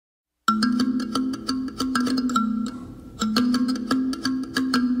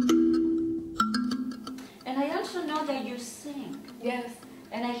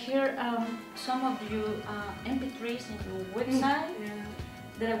here some of your MP3s in your website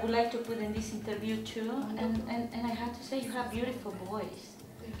that I would like to put in this interview too. And I have to say, you have beautiful voice.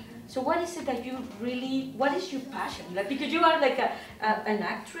 Thank you. So what is it that you really, what is your passion? Like, because you are like an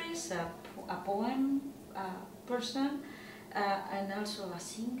actress, a poem person, and also a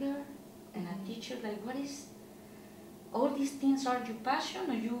singer and a teacher. Like, what is, all these things are your passion,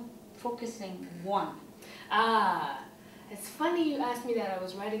 or you focusing one? It's funny you asked me that. I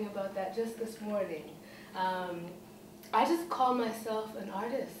was writing about that just this morning. I just call myself an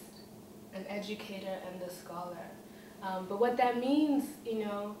artist, an educator, and a scholar. But what that means, you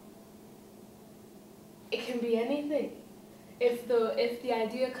know, it can be anything. If the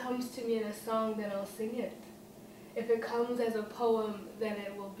idea comes to me in a song, then I'll sing it. If it comes as a poem, then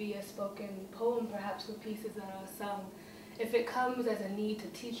it will be a spoken poem, perhaps with pieces that are sung. If it comes as a need to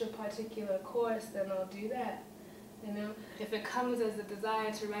teach a particular course, then I'll do that. You know, if it comes as a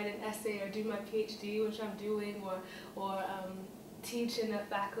desire to write an essay or do my PhD, which I'm doing, or teach in a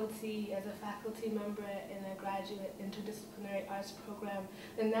faculty, as a faculty member in a graduate interdisciplinary arts program,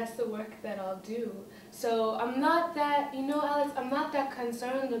 then that's the work that I'll do. So I'm not that, you know, Alex, I'm not that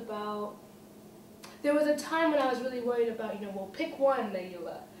concerned about, there was a time when I was really worried about, you know, well, pick one,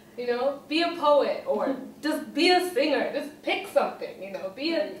 Naila. You know, be a poet, or just be a singer, just pick something, you know,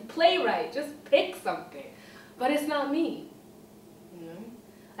 be a playwright, just pick something. But it's not me, you know.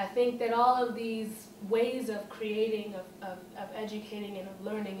 I think that all of these ways of creating, of educating, and of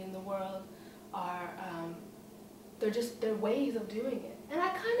learning in the world are, they're ways of doing it. And I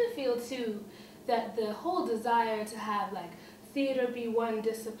kind of feel, too, that the whole desire to have, like, theater be one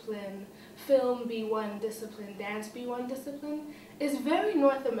discipline, film be one discipline, dance be one discipline, is very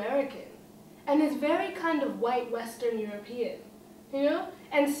North American, and is very kind of white Western European, you know?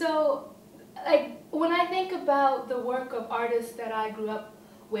 And so, like, when I think about the work of artists that I grew up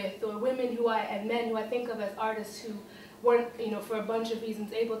with, or women and men who I think of as artists who weren't, you know, for a bunch of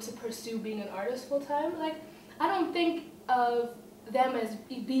reasons able to pursue being an artist full time, like, I don't think of them as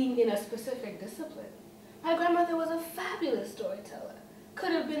being in a specific discipline. My grandmother was a fabulous storyteller,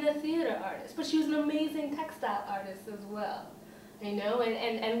 could have been a theater artist, but she was an amazing textile artist as well, you know,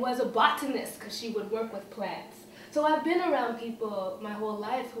 and was a botanist because she would work with plants. So I've been around people my whole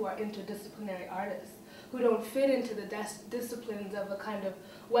life who are interdisciplinary artists, who don't fit into the disciplines of a kind of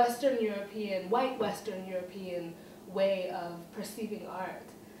Western European, white Western European way of perceiving art.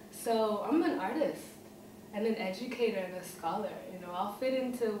 So I'm an artist and an educator and a scholar. You know, I'll fit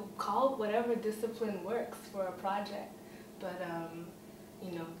into, call whatever discipline works for a project. But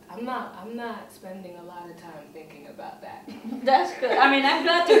you know, I'm not spending a lot of time thinking about that. That's good. I mean, I'm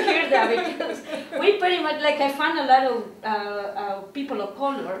glad to hear that, because we pretty much, like, I find a lot of people of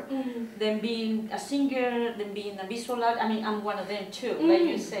color, them being a singer, them being a visual art. I mean, I'm one of them too. Like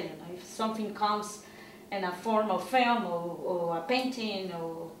you say, you know, if something comes in a form of film or a painting,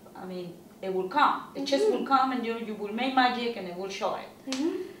 or, I mean, it will come. It just will come, and you will make magic, and it will show it.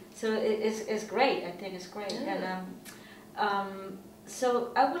 So it's great. I think it's great. Yeah. And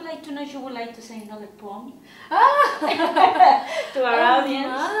so I would like to know if you would like to say another poem to our audience.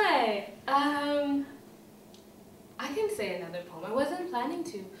 My. I can say another poem. I wasn't planning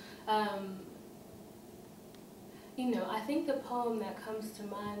to. You know, I think the poem that comes to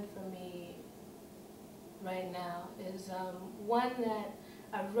mind for me right now is one that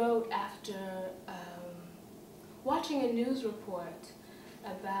I wrote after watching a news report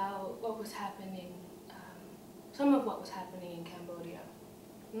about what was happening, some of what was happening in Cambodia.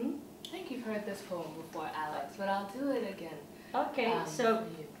 I think you've heard this poem before, Alex, but I'll do it again. Okay, so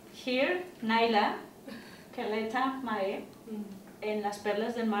here, Naila, Caleta Mae, en Las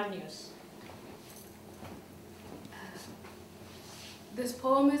Perlas del Mar News. This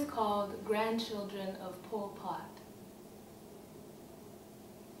poem is called Grandchildren of Pol Pot.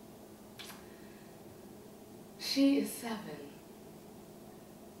 She is 7.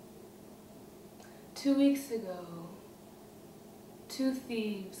 2 weeks ago, 2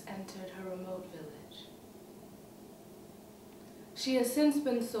 thieves entered her remote village. She has since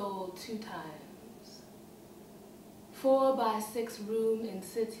been sold 2 times. 4 by 6 room in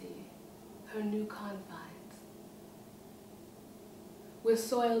city, her new confines. With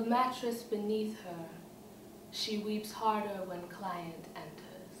soiled mattress beneath her, she weeps harder when client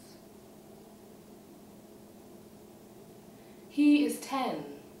enters. He is 10.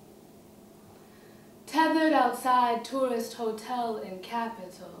 Tethered outside tourist hotel in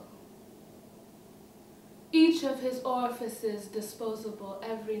capital. Each of his orifices disposable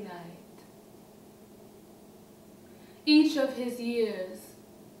every night. Each of his years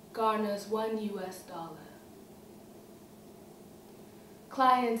garners $1 US.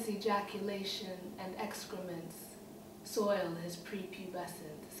 Client's ejaculation and excrements soil his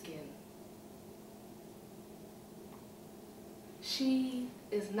prepubescent skin. She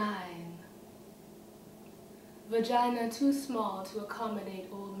is 9. Vagina too small to accommodate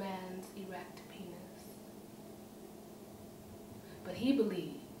old man's erect penis. But he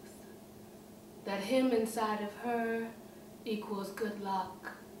believes that him inside of her equals good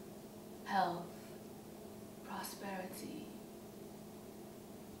luck, health, prosperity.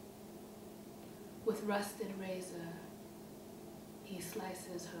 With rusted razor, he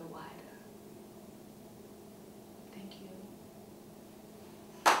slices her wider. Thank you.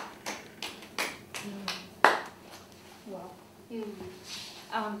 Wow.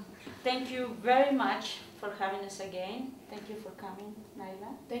 Thank you very much for having us again. Thank you for coming,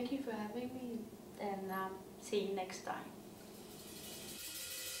 Naila. Thank you for having me. And see you next time.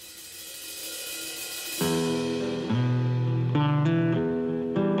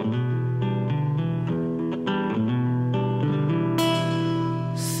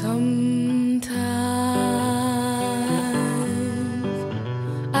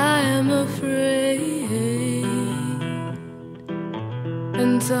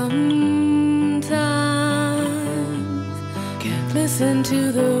 And sometimes can't listen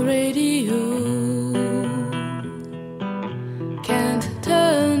to the radio, can't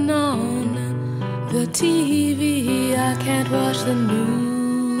turn on the TV, I can't watch the news.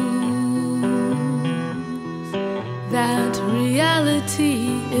 That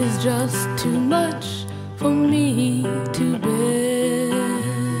reality is just too much for me to bear.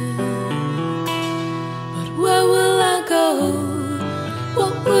 But where will I go?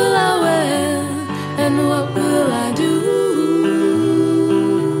 What will I wear, and what will I do?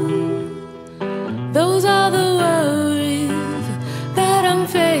 Those are the worries that I'm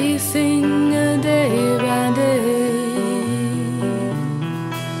facing day by day.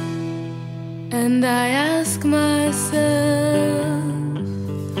 And I ask myself,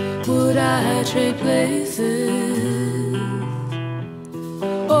 would I trade places?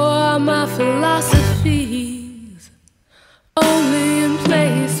 Or my philosophy